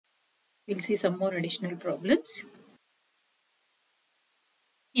We'll see some more additional problems.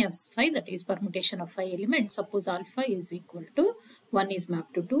 Yes, 5, that is permutation of 5 elements. Suppose alpha is equal to 1 is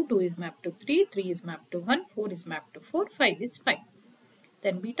mapped to 2, 2 is mapped to 3, 3 is mapped to 1, 4 is mapped to 4, 5 is 5.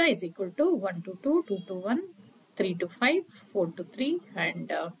 Then beta is equal to 1 to 2, 2 to 1, 3 to 5, 4 to 3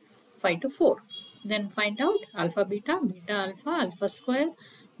 and 5 to 4. Then find out alpha beta, beta alpha, alpha square,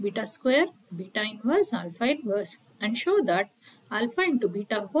 beta inverse, alpha inverse, and show that alpha into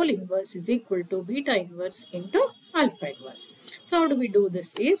beta whole inverse is equal to beta inverse into alpha inverse. So how do we do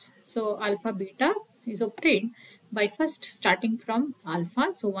this is, so alpha beta is obtained by first starting from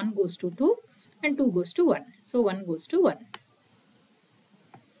alpha. So 1 goes to 2 and 2 goes to 1. So 1 goes to 1.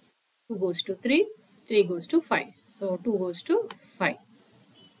 2 goes to 3, 3 goes to 5. So 2 goes to 5.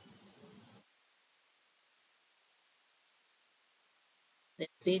 Then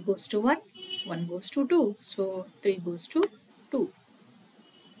 3 goes to 1, 1 goes to 2. So 3 goes to 2.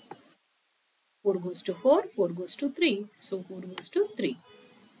 4 goes to 4, 4 goes to 3. So 4 goes to 3.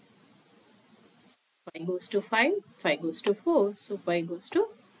 5 goes to 5, 5 goes to 4. So 5 goes to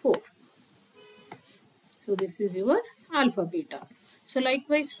 4. So this is your alpha beta. So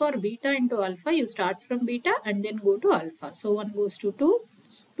likewise for beta into alpha, you start from beta and then go to alpha. So 1 goes to 2,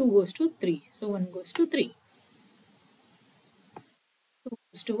 2 goes to 3. So 1 goes to 3. 2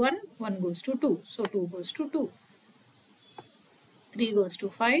 goes to 1, 1 goes to 2. So 2 goes to 2. 3 goes to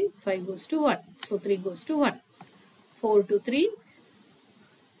 5, 5 goes to 1. So 3 goes to 1. 4 to 3.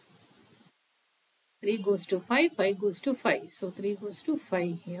 3 goes to 5, 5 goes to 5. So 3 goes to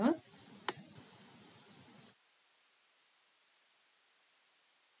 5 here.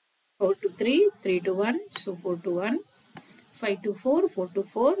 4 to 3, 3 to 1, so 4 to 1, 5 to 4, 4 to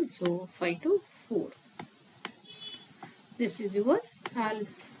 4, so 5 to 4. This is your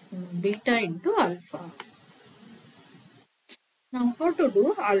beta into alpha. Now how to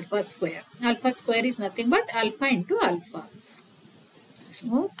do alpha square? Alpha square is nothing but alpha into alpha.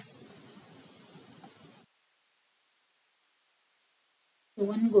 So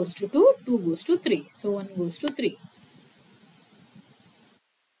 1 goes to 2, 2 goes to 3, so 1 goes to 3.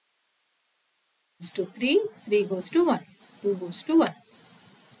 To 3, 3 goes to 1, 2 goes to 1,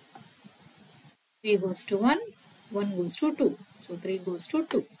 3 goes to 1, 1 goes to 2, so 3 goes to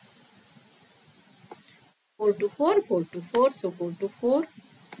 2, 4 to 4, 4 to 4, so 4 to 4,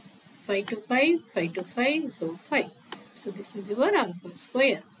 5 to 5, 5 to 5, so 5. So this is your alpha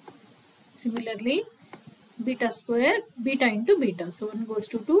square. Similarly, beta square, beta into beta, so 1 goes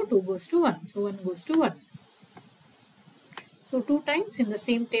to 2, 2 goes to 1, so 1 goes to 1. So 2 times in the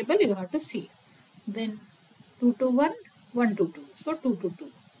same table you have to see. Then 2 to 1, 1 to 2. So 2 to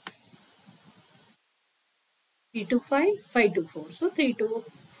 2. 3 to 5, 5 to 4. So 3 to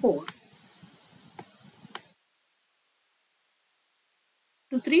 4.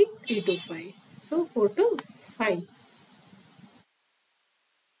 2 to 3, 3 to 5. So 4 to 5.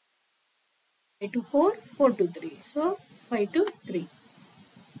 5 to 4, 4 to 3. So 5 to 3.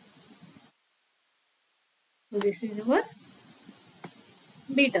 So this is our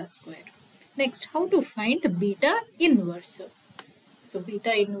beta square. Next, how to find beta inverse? So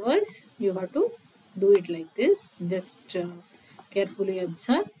beta inverse, you have to do it like this. Just carefully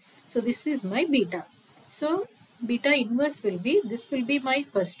observe. So this is my beta. So beta inverse will be, this will be my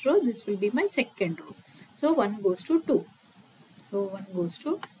first row, this will be my second row. So 1 goes to 2. So 1 goes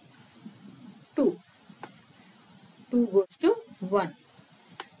to 2. 2 goes to 1.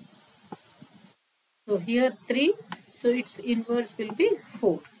 So here 3. So its inverse will be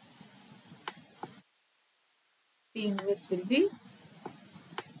 4. The inverse will be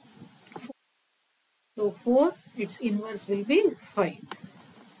 4. So 4, its inverse will be 5.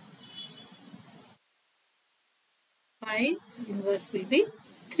 5, inverse will be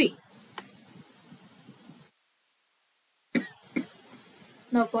 3.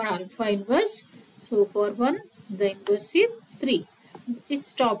 Now for alpha inverse, so for 1, the inverse is 3,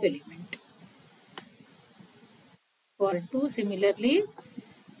 its top element. For 2, similarly,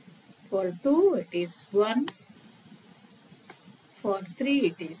 for 2 it is 1. For 3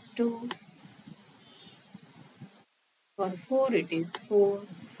 it is 2. For 4 it is 4.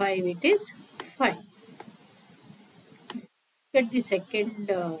 5 it is 5. Get the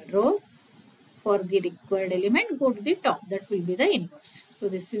second row. For the required element, go to the top. That will be the inverse. So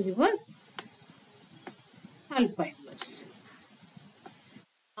this is your alpha inverse.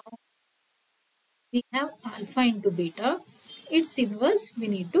 Now we have alpha into beta. Its inverse we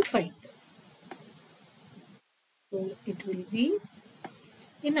need to find. So it will be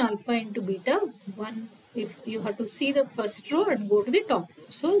in alpha into beta 1. If you have to see the first row and go to the top row.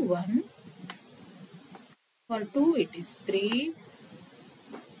 So 1. For 2 it is 3.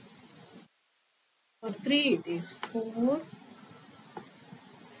 For 3 it is 4.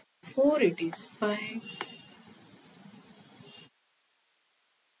 4 it is 5.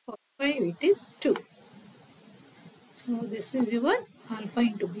 For 5 it is 2. So this is your alpha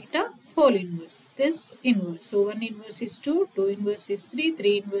into beta whole inverse. This inverse. So 1 inverse is 2, 2 inverse is 3,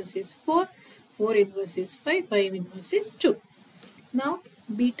 3 inverse is 4, 4 inverse is 5, 5 inverse is 2. Now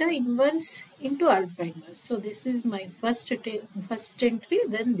beta inverse into alpha inverse. So this is my first entry,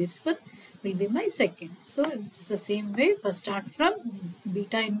 then this one will be my second. So it's the same way. First start from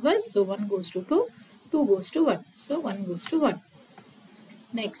beta inverse. So 1 goes to 2, 2 goes to 1. So 1 goes to 1.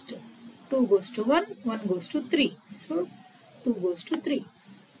 Next 2 goes to 1, 1 goes to 3. So 2 goes to 3.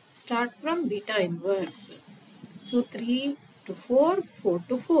 Start from beta inverse. So 3 to 4, 4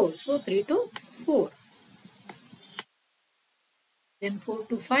 to 4. So 3 to 4. Then 4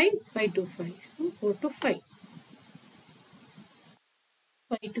 to 5, 5 to 5. So 4 to 5.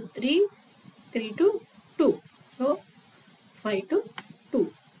 5 to 3, 3 to 2. So 5 to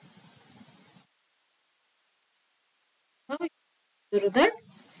 2. Now consider that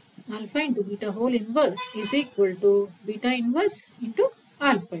alpha into beta whole inverse is equal to beta inverse into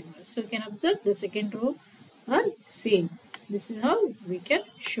alpha inverse. So you can observe the second row are same. This is how we can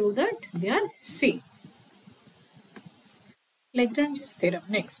show that they are same. Lagrange's theorem.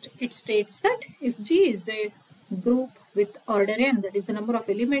 Next, it states that if G is a group with order n, that is the number of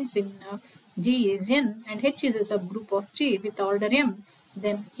elements in G is n, and H is a subgroup of G with order m,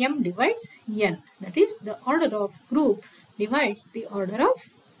 then m divides n. That is, the order of group divides the order of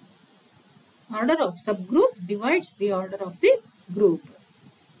subgroup divides the order of the group.